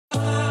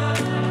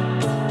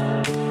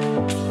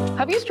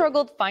Have you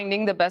struggled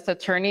finding the best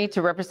attorney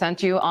to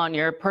represent you on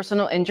your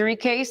personal injury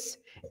case?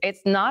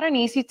 It's not an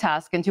easy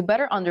task, and to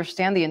better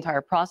understand the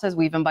entire process,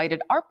 we've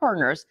invited our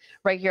partners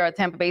right here at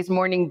Tampa Bay's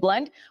Morning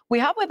Blend. We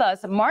have with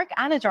us Marc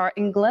Anidjar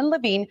and Glen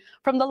Levine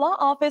from the law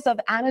office of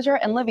Anidjar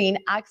and Levine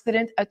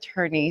Accident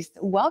Attorneys.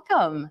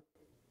 Welcome.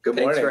 Good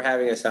morning. Thanks for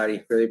having us,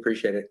 Adi. Really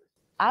appreciate it.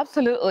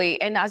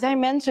 Absolutely. And as I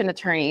mentioned,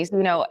 attorneys,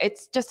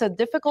 it's just a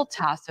difficult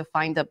task to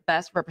find the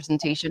best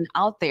representation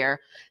out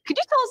there. Could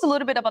you tell us a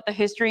little bit about the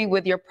history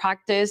with your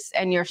practice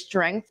and your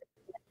strength?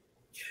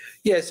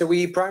 Yeah, so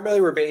we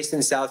primarily were based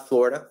in South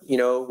Florida.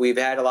 We've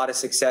had a lot of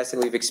success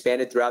and we've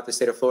expanded throughout the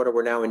state of Florida.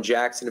 We're now in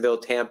Jacksonville,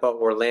 Tampa,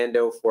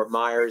 Orlando, Fort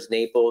Myers,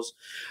 Naples.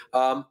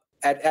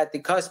 At the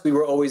cusp, we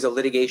were always a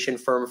litigation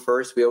firm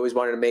first. We always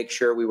wanted to make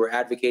sure we were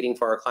advocating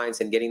for our clients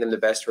and getting them the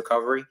best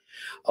recovery.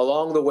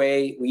 Along the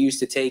way, we used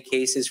to take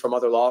cases from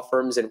other law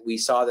firms, and we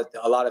saw that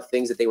a lot of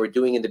things that they were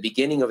doing in the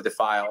beginning of the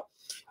file,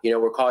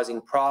 were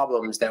causing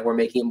problems that were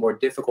making it more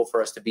difficult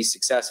for us to be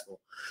successful.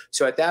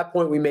 So at that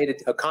point, we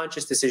made a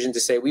conscious decision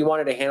to say we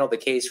wanted to handle the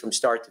case from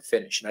start to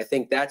finish. And I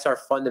think that's our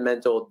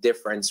fundamental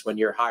difference when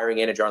you're hiring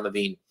Anidjar and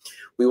Levine.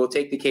 We will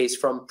take the case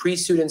from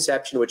pre-suit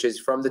inception, which is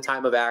from the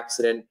time of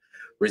accident,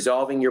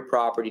 resolving your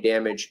property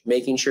damage,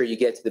 making sure you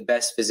get to the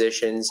best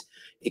physicians,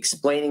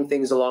 explaining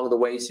things along the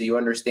way so you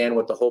understand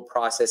what the whole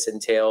process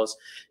entails,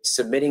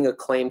 submitting a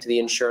claim to the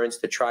insurance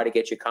to try to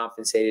get you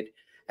compensated.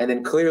 And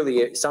then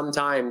clearly,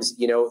 sometimes,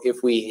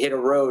 if we hit a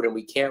road and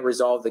we can't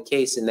resolve the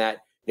case in that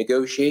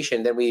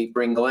negotiation, then we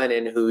bring Glen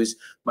in, who's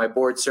my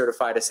board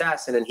certified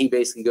assassin, and he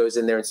basically goes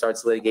in there and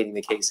starts litigating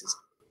the cases.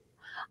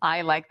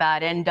 I like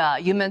that. And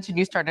you mentioned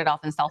you started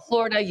off in South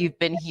Florida. You've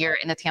been here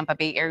in the Tampa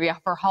Bay area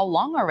for how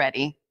long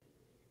already?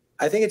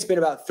 I think it's been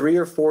about 3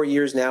 or 4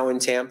 years now in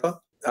Tampa,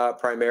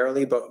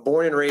 primarily, but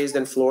born and raised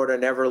in Florida,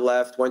 never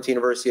left, went to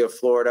University of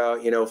Florida,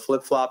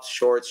 flip-flops,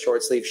 shorts,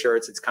 short sleeve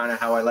shirts. It's kind of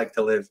how I like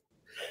to live.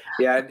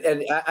 Yeah,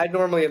 and I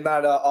normally am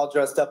not all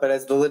dressed up, but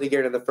as the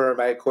litigator in the firm,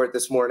 I had court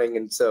this morning,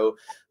 and so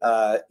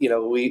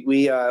we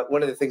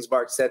one of the things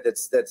Marc said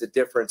that's a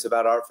difference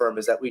about our firm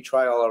is that we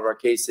try all of our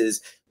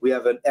cases. We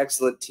have an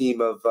excellent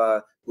team of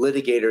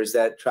litigators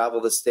that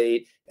travel the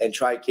state and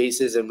try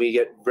cases, and we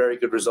get very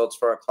good results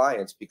for our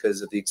clients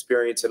because of the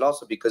experience and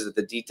also because of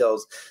the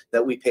details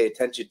that we pay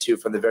attention to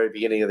from the very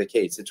beginning of the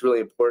case. It's really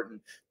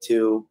important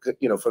to,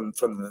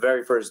 from the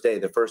very first day,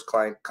 the first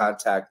client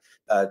contact,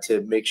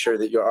 to make sure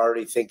that you're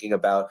already thinking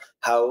about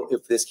how,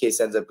 if this case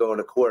ends up going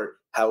to court,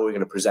 how are we going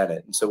to present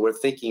it? And so we're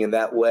thinking in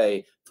that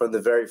way from the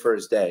very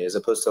first day, as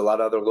opposed to a lot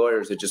of other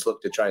lawyers that just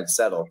look to try and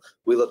settle.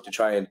 We look to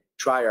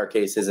try our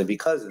cases, and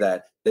because of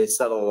that, they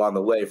settle along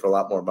the way for a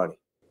lot more money.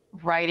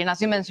 Right. And as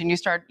you mentioned, you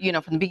start,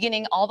 from the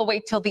beginning all the way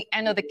till the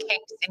end of the case,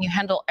 and you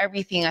handle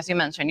everything, as you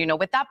mentioned,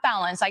 with that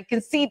balance. I can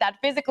see that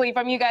physically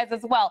from you guys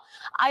as well.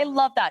 I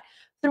love that.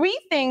 3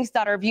 things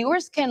that our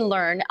viewers can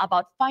learn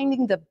about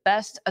finding the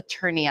best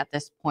attorney at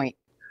this point.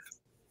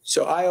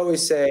 So I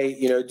always say,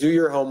 do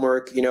your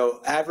homework.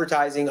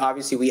 Advertising,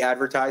 obviously we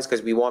advertise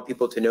because we want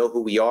people to know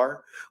who we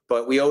are,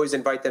 but we always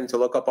invite them to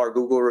look up our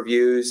Google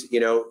reviews.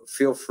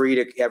 Feel free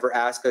to ever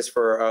ask us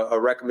for a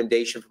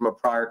recommendation from a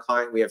prior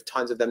client. We have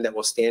tons of them that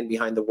will stand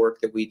behind the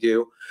work that we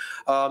do.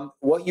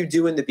 What you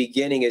do in the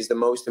beginning is the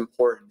most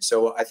important.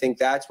 So I think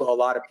that's what a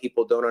lot of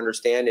people don't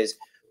understand is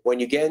when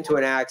you get into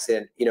an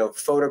accident,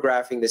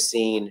 photographing the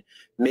scene,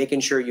 making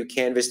sure you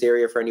canvass the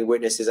area for any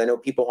witnesses. I know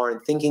people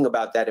aren't thinking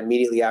about that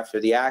immediately after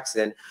the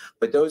accident,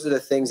 but those are the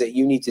things that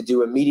you need to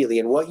do immediately.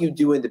 And what you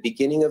do in the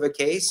beginning of a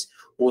case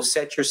will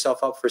set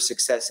yourself up for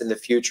success in the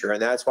future.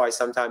 And that's why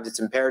sometimes it's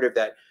imperative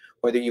that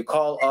whether you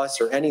call us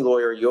or any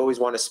lawyer, you always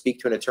want to speak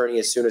to an attorney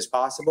as soon as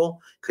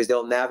possible because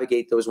they'll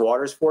navigate those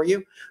waters for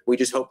you. We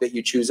just hope that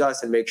you choose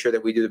us and make sure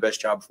that we do the best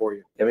job for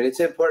you. I mean,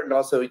 it's important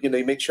also, you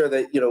make sure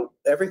that,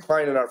 every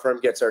client in our firm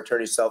gets our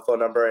attorney's cell phone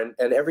number,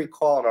 and every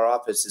call in our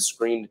office is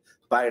screened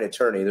by an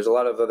attorney. There's a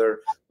lot of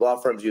other law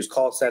firms use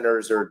call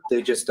centers, or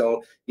they just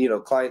don't,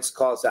 clients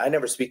call and say, I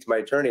never speak to my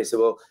attorney. I say,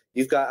 well,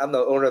 I'm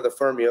the owner of the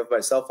firm. You have my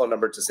cell phone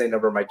number. It's the same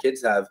number my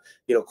kids have,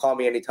 call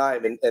me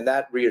anytime. And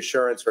that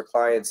reassurance for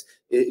clients,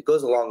 it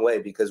goes a long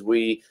way because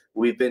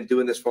we've been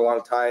doing this for a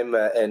long time.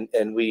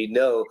 And we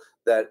know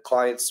that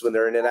clients, when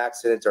they're in an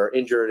accident or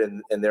injured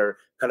and they're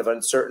kind of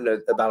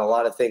uncertain about a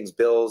lot of things,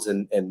 bills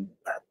and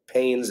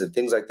pains and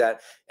things like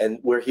that. And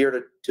we're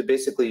here to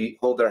basically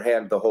hold their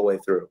hand the whole way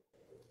through.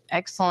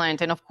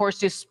 Excellent. And of course,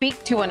 to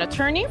speak to an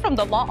attorney from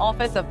the law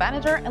office of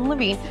Anidjar and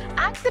Levine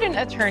Accident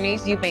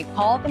Attorneys, you may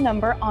call the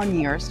number on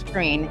your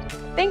screen.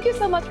 Thank you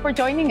so much for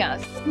joining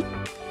us.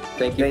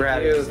 Thank you for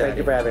having us. Thank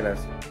you for having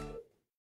us.